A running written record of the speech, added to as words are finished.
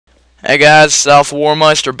Hey guys, South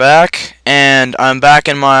Warmeister back, and I'm back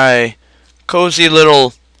in my cozy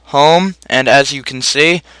little home, and as you can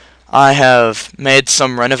see, I have made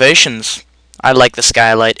some renovations. I like the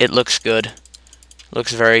skylight, it looks good.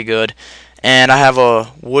 Looks very good. And I have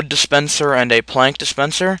a wood dispenser and a plank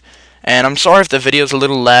dispenser, and I'm sorry if the video's a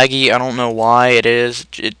little laggy, I don't know why it is,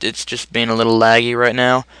 it's just being a little laggy right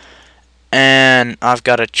now. And I've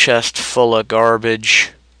got a chest full of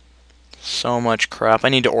garbage. So much crap. I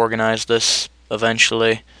need to organize this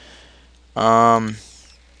eventually. Um,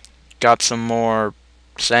 got some more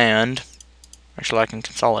sand. Actually, I can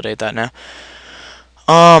consolidate that now.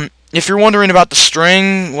 If you're wondering about the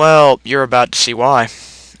string, well, you're about to see why.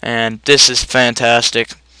 And this is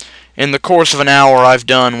fantastic. In the course of an hour, I've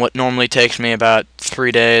done what normally takes me about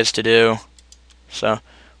 3 days to do. So,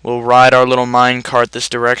 we'll ride our little minecart this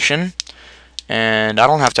direction. And I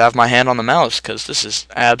don't have to have my hand on the mouse because this is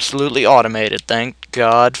absolutely automated. Thank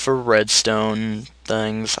God for redstone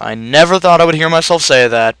things. I never thought I would hear myself say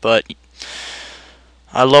that, but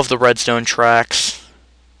I love the redstone tracks.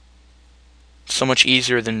 It's so much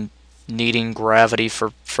easier than needing gravity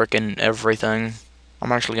for frickin' everything.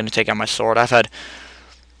 I'm actually going to take out my sword. I've had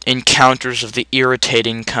encounters of the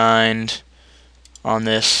irritating kind on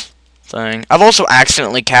this thing. I've also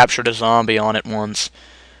accidentally captured a zombie on it once.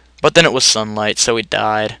 But then it was sunlight, so he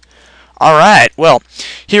died. Alright, well,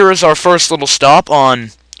 here is our first little stop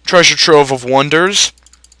on Treasure Trove of Wonders.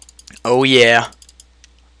 Oh yeah.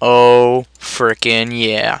 Oh frickin'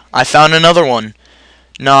 yeah. I found another one.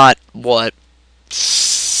 Not, what,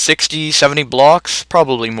 60, 70 blocks?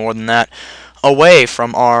 Probably more than that. Away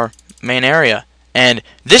from our main area. And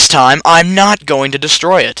this time, I'm not going to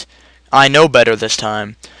destroy it. I know better this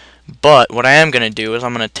time. But what I am going to do is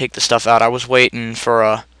I'm going to take the stuff out. I was waiting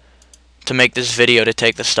for to make this video to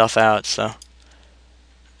take the stuff out, so.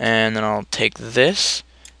 And then I'll take this,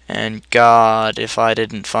 and God, if I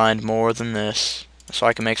didn't find more than this, so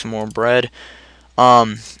I can make some more bread. You're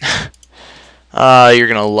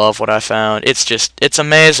gonna love what I found. It's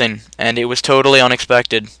amazing, and it was totally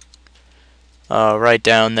unexpected. Right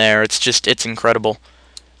down there, it's incredible.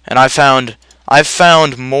 And I've found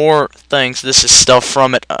more things. This is stuff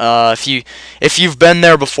from it. If you've been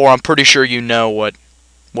there before, I'm pretty sure you know what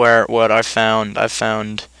I found.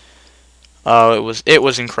 It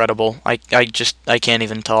was incredible. I can't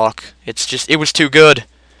even talk. It was too good.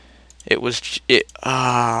 Look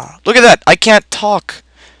at that. I can't talk.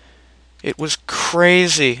 It was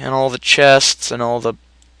crazy, and all the chests and all the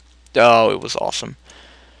it was awesome.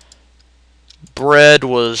 Bread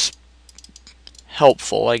was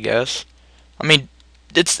helpful, I guess. I mean,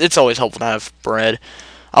 it's always helpful to have bread.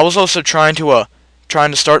 I was also trying to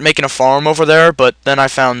start making a farm over there, but then I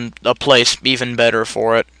found a place even better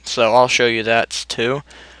for it, so I'll show you that too.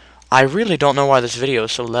 I really don't know why this video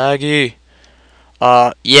is so laggy.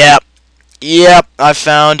 Yep, I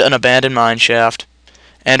found an abandoned mine shaft.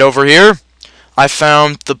 And over here, I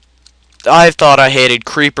thought I hated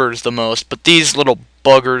creepers the most, but these little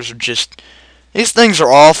buggers these things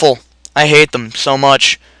are awful. I hate them so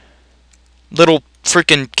much. Little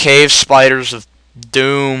freaking cave spiders of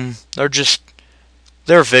doom.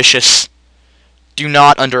 They're vicious. Do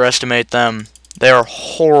not underestimate them. They are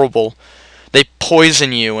horrible. They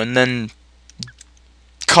poison you and then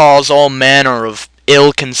cause all manner of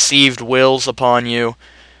ill-conceived wills upon you.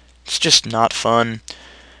 It's just not fun.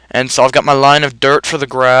 And so I've got my line of dirt for the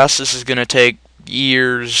grass. This is going to take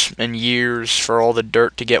years and years for all the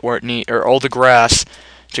dirt to get where it needs, or all the grass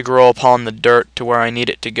to grow upon the dirt to where I need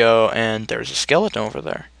it to go. And there's a skeleton over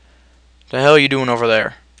there. The hell are you doing over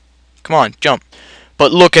there? Come on, jump.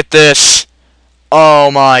 But look at this. Oh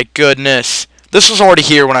my goodness. This was already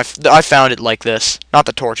here when I found it like this. Not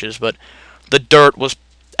the torches, but the dirt was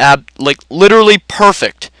like literally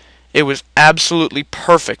perfect. It was absolutely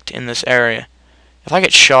perfect in this area. If I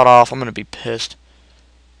get shot off, I'm going to be pissed.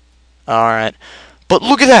 Alright. But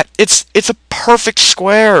look at that. It's a perfect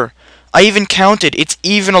square. I even counted. It's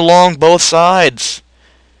even along both sides.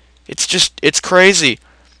 It's crazy.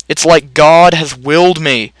 It's like God has willed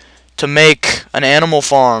me to make an animal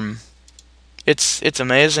farm. It's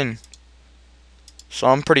amazing. So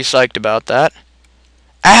I'm pretty psyched about that.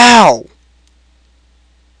 Ow!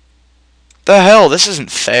 The hell, this isn't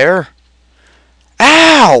fair.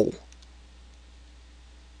 Ow!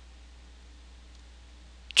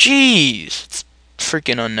 Jeez, it's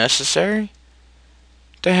freaking unnecessary.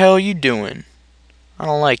 The hell are you doing? I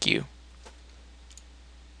don't like you.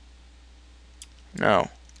 No.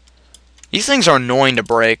 These things are annoying to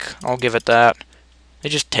break, I'll give it that. They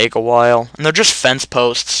just take a while. And they're just fence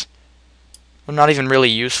posts. They're not even really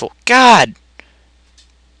useful. God!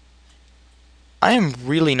 I am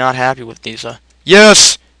really not happy with these.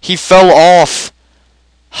 Yes! He fell off!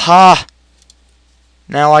 Ha!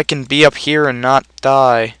 Now I can be up here and not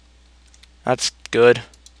die. That's good.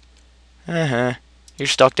 You're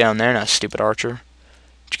stuck down there now, stupid archer.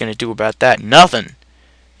 What you gonna do about that? Nothing!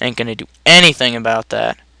 Ain't gonna do anything about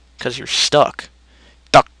that. 'Cause you're stuck.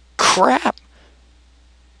 The crap!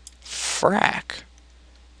 Frack.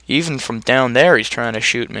 Even from down there he's trying to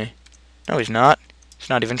shoot me. No, he's not. He's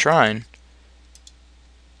not even trying.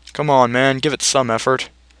 Come on, man. Give it some effort.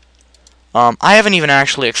 I haven't even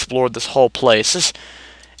actually explored this whole place.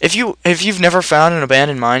 If you've never found an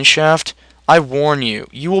abandoned mine shaft, I warn you,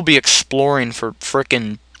 you will be exploring for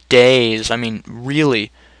frickin' days. I mean,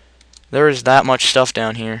 really. There is that much stuff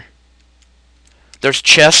down here. There's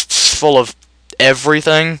chests full of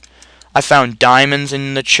everything. I found diamonds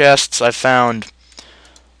in the chests. I found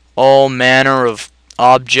all manner of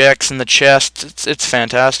objects in the chests. It's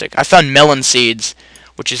fantastic. I found melon seeds,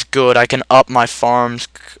 which is good. I can up my farm's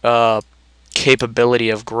capability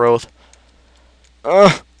of growth.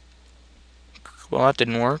 Well, that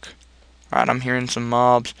didn't work. Alright, I'm hearing some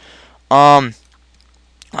mobs. I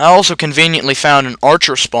also conveniently found an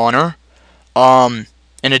archer spawner,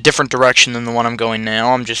 in a different direction than the one I'm going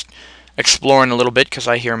now. I'm just exploring a little bit because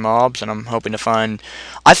I hear mobs, and I'm hoping to find...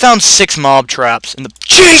 I found 6 mob traps in the...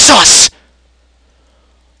 Jesus!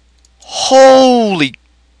 Holy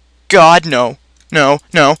God, no. No,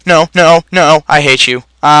 no, no, no, no. I hate you.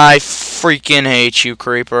 I freaking hate you,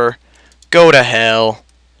 creeper. Go to hell.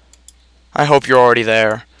 I hope you're already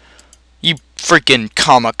there. You freaking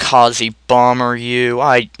kamikaze bomber, you.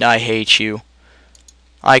 I hate you.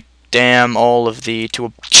 I damn all of thee to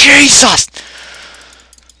a... Jesus!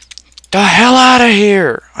 The hell out of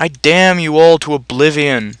here! I damn you all to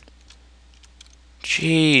oblivion.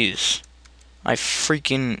 Jeez. I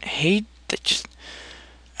freaking hate that. Just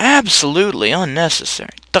absolutely unnecessary.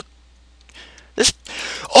 This...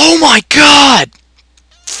 Oh my God!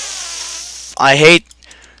 I hate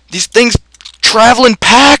these things travel in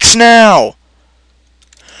packs now.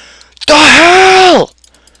 The hell!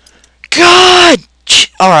 God!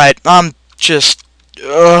 Alright, I'm just...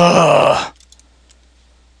 Ugh.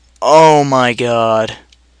 Oh my God.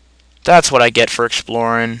 That's what I get for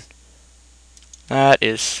exploring. That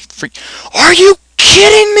is freak... Are you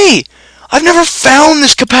kidding me? I've never found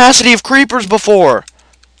this capacity of creepers before.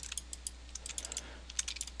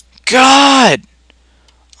 God!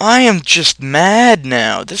 I am just mad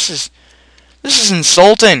now. This is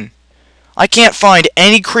insulting. I can't find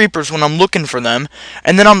any creepers when I'm looking for them,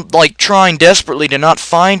 and then I'm like trying desperately to not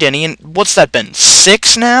find any, and what's that been?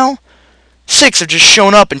 6 now? 6 have just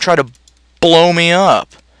shown up and tried to blow me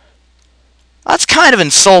up. That's kind of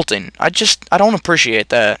insulting. I don't appreciate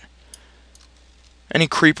that. Any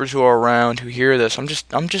creepers who are around who hear this, I'm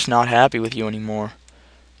just not happy with you anymore.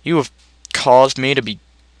 You have caused me to be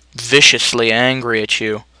viciously angry at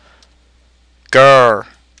you. Grr.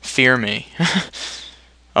 Fear me.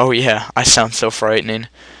 Oh yeah, I sound so frightening.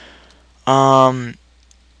 Crap,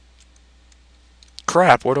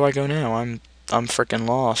 where do I go now? I'm frickin'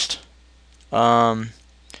 lost.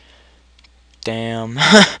 Damn.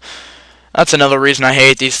 That's another reason I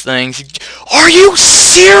hate these things. Are you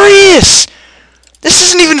serious? This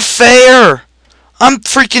isn't even fair. I'm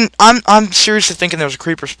seriously thinking there was a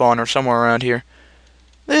creeper spawner somewhere around here.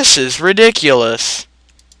 This is ridiculous.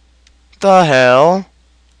 The hell?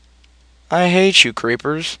 I hate you,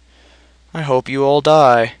 creepers. I hope you all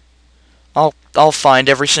die. I'll find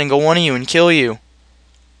every single one of you and kill you.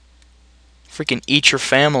 Freaking eat your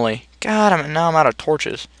family. God, now I'm out of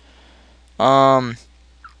torches. And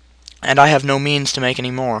I have no means to make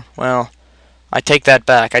any more. Well, I take that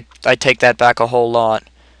back. I take that back a whole lot.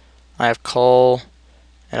 I have coal,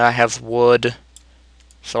 and I have wood.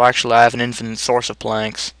 So actually I have an infinite source of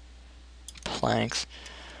planks.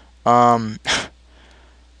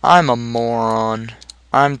 I'm a moron.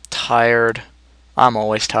 I'm tired. I'm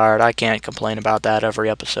always tired. I can't complain about that every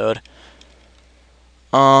episode.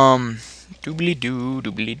 Doobly-doo,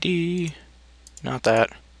 doobly-dee. Not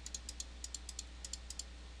that.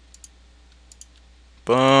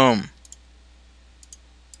 Boom.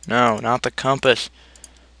 No, not the compass.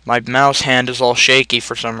 My mouse hand is all shaky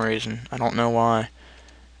for some reason. I don't know why.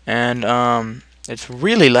 And, it's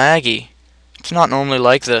really laggy. It's not normally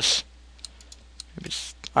like this.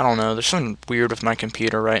 I don't know. There's something weird with my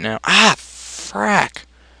computer right now. Ah, frack.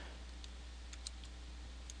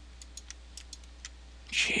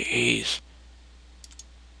 Jeez.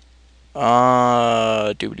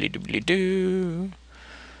 Doobly doobly doo.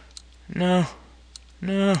 No.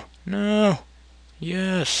 No. No.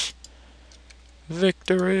 Yes.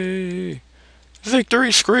 Victory.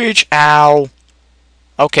 Victory screech. Ow.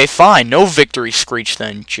 Okay, fine. No victory screech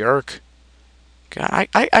then, jerk. God,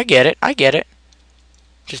 I get it. I get it.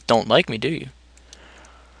 Just don't like me, do you?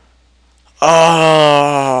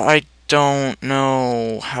 I don't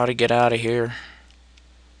know how to get out of here.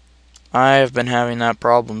 I've been having that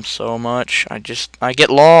problem so much. I get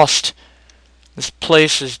lost. This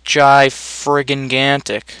place is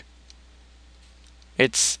friggin-gantic.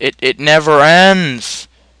 It never ends.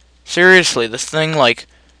 Seriously, this thing, like,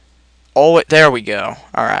 oh, there we go.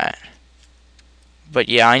 Alright. But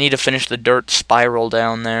yeah, I need to finish the dirt spiral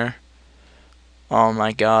down there. Oh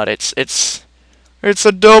my god, it's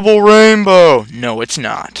a double rainbow! No, it's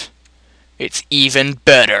not. It's even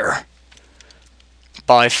better.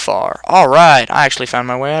 By far. Alright, I actually found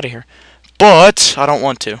my way out of here. But, I don't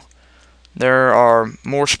want to. There are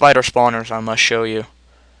more spider spawners I must show you.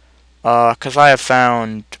 'Cause I have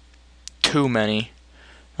found too many.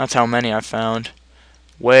 That's how many I've found.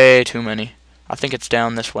 Way too many. I think it's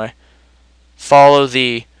down this way. Follow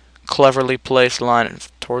the cleverly placed line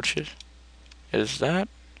of torches. Is that?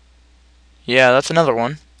 Yeah, that's another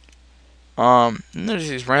one. There's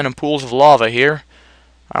these random pools of lava here.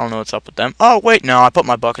 I don't know what's up with them. Oh, wait, no, I put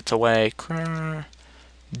my buckets away.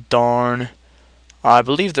 Darn. I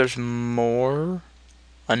believe there's more.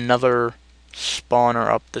 Another spawner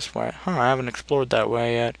up this way. Huh, I haven't explored that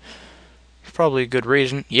way yet. There's probably a good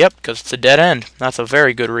reason. Yep, because it's a dead end. That's a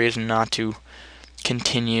very good reason not to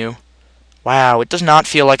continue. Wow, it does not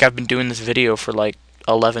feel like I've been doing this video for like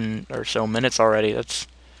 11 or so minutes already. That's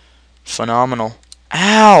phenomenal.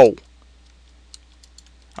 Ow!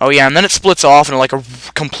 Oh yeah, and then it splits off into like a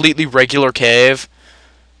completely regular cave.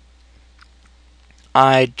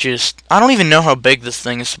 I don't even know how big this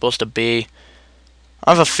thing is supposed to be.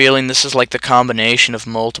 I have a feeling this is like the combination of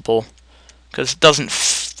multiple, because it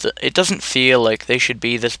doesn't feel like they should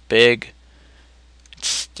be this big.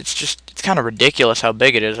 It's kind of ridiculous how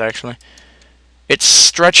big it is actually. It's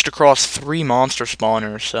stretched across 3 monster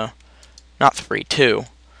spawners, so not 3, 2.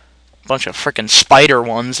 Bunch of frickin' spider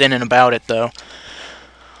ones in and about it though.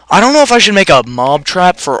 I don't know if I should make a mob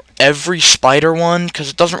trap for every spider one, because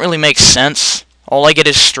it doesn't really make sense. All I get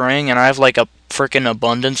is string, and I have like a frickin'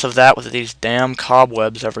 abundance of that with these damn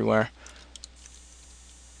cobwebs everywhere.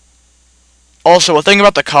 Also, a thing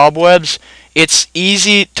about the cobwebs, it's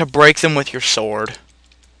easy to break them with your sword.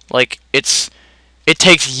 Like, it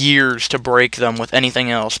takes years to break them with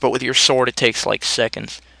anything else, but with your sword it takes like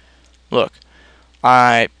seconds. Look,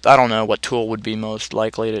 I don't know what tool would be most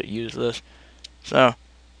likely to use this. So,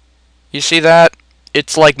 you see that?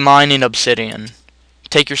 It's like mining obsidian.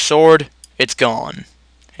 Take your sword, it's gone.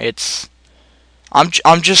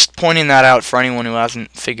 I'm just pointing that out for anyone who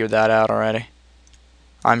hasn't figured that out already.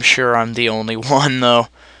 I'm sure I'm the only one though.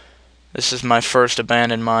 This is my first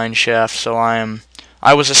abandoned mine shaft, so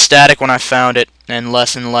I was ecstatic when I found it, and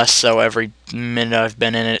less so every minute I've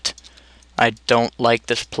been in it. I don't like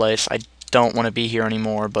this place. I don't want to be here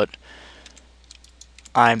anymore, but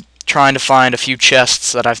I'm trying to find a few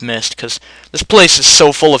chests that I've missed, because this place is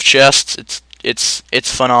so full of chests.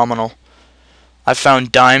 It's phenomenal. I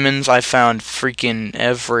found diamonds. I found freaking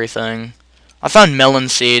everything. I found melon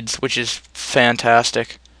seeds, which is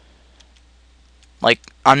fantastic. Like,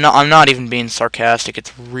 I'm not even being sarcastic.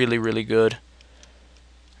 It's really, really good.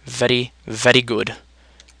 Very, very good.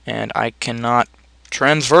 And I cannot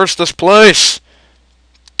transverse this place.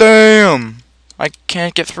 Damn! I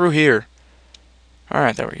can't get through here.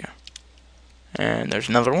 Alright, there we go. And there's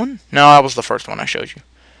another one. No, that was the first one I showed you.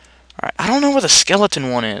 Alright, I don't know where the skeleton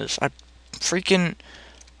one is. I'm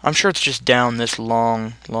sure it's just down this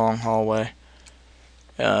long hallway.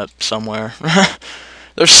 Somewhere.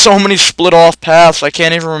 There's so many split off paths, I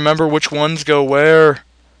can't even remember which ones go where.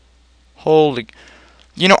 Holy...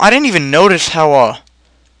 You know, I didn't even notice how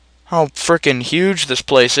frickin' huge this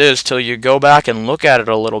place is till you go back and look at it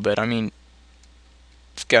a little bit. I mean,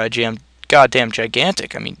 it's goddamn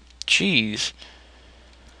gigantic. I mean, jeez.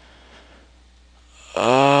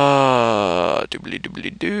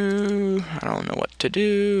 Doobly-doobly-doo. I don't know what to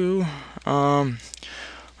do.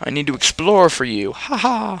 I need to explore for you.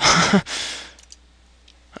 Haha.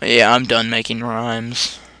 Yeah, I'm done making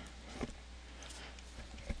rhymes.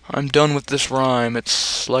 I'm done with this rhyme.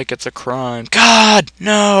 It's like it's a crime. God,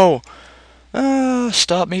 no!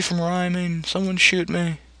 Stop me from rhyming. Someone shoot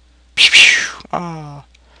me. Pew, pew. Ah.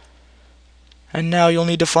 And now you'll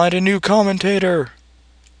need to find a new commentator.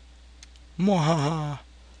 Mwahaha.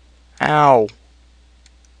 Ow.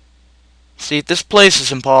 See, this place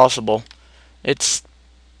is impossible. It's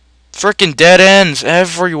frickin' dead ends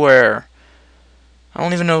everywhere. I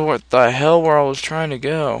don't even know what the hell where I was trying to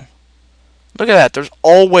go. Look at that. There's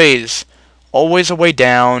always a way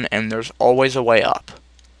down, and there's always a way up.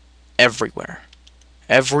 everywhere.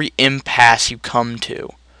 Every impasse you come to.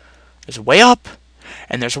 There's a way up,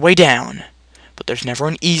 and there's a way down. But there's never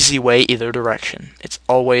an easy way either direction. It's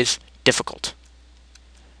always difficult.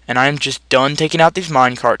 And I'm just done taking out these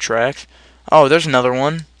minecart tracks. Oh, there's another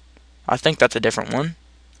one. I think that's a different one.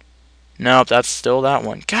 Nope, that's still that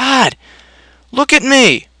one. God! Look at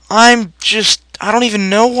me! I don't even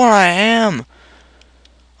know where I am.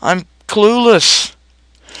 I'm clueless.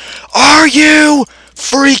 Are you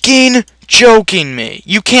freaking joking me?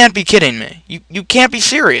 You can't be kidding me. You can't be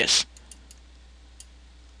serious.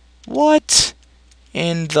 What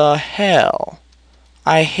in the hell?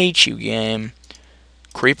 I hate you, game.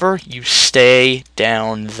 Creeper, you stay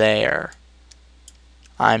down there.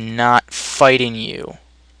 I'm not fighting you.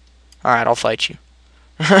 Alright, I'll fight you.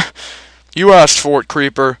 You asked for it,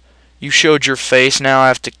 Creeper. You showed your face, now I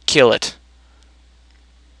have to kill it.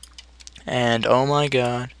 And, oh my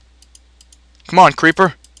god. Come on,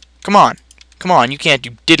 Creeper. Come on. Come on, you can't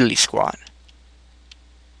do diddly squat.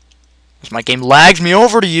 As my game lags me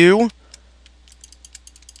over to you.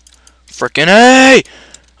 Frickin' A!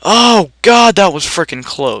 Oh, God, that was frickin'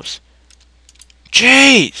 close.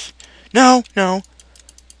 Jeez! No, no.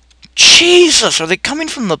 Jesus, are they coming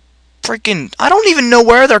from the frickin'... I don't even know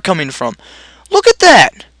where they're coming from. Look at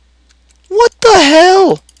that! What the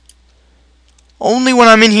hell? Only when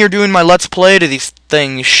I'm in here doing my Let's Play do these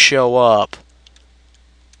things show up.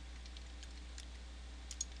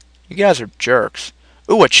 You guys are jerks.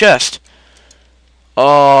 Ooh, a chest.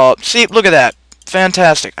 See, look at that.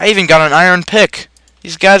 Fantastic. I even got an iron pick.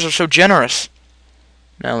 These guys are so generous.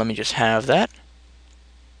 Now let me just have that.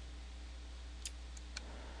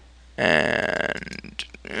 And...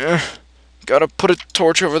 gotta put a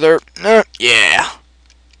torch over there. Yeah.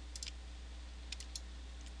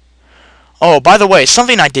 Oh, by the way,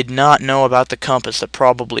 something I did not know about the compass that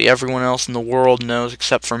probably everyone else in the world knows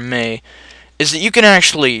except for me is that you can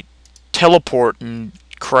actually teleport and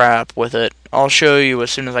crap with it. I'll show you as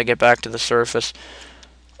soon as I get back to the surface.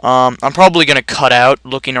 I'm probably going to cut out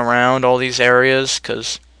looking around all these areas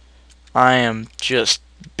because I am just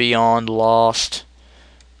beyond lost.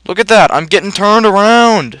 Look at that. I'm getting turned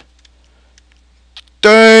around.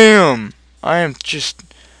 Damn. I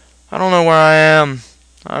don't know where I am.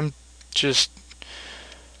 I'm just...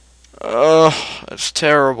 that's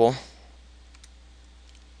terrible.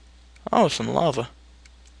 Oh, some lava.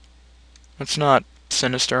 That's not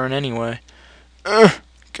sinister in any way.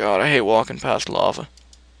 God, I hate walking past lava.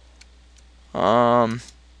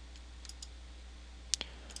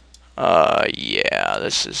 Yeah,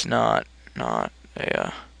 this is not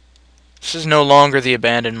a, this is no longer the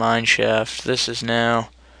abandoned mine shaft. This is now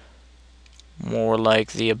more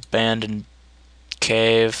like the abandoned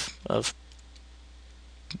cave of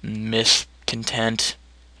miscontent.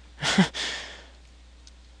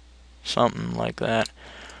 Something like that.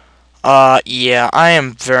 Yeah, I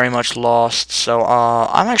am very much lost, so,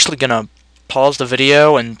 I'm actually gonna pause the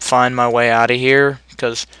video and find my way out of here,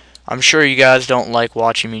 because I'm sure you guys don't like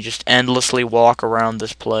watching me just endlessly walk around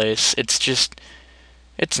this place. It's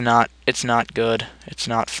not good. It's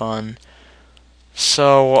not fun.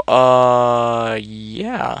 So,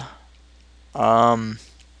 yeah.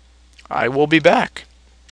 I will be back.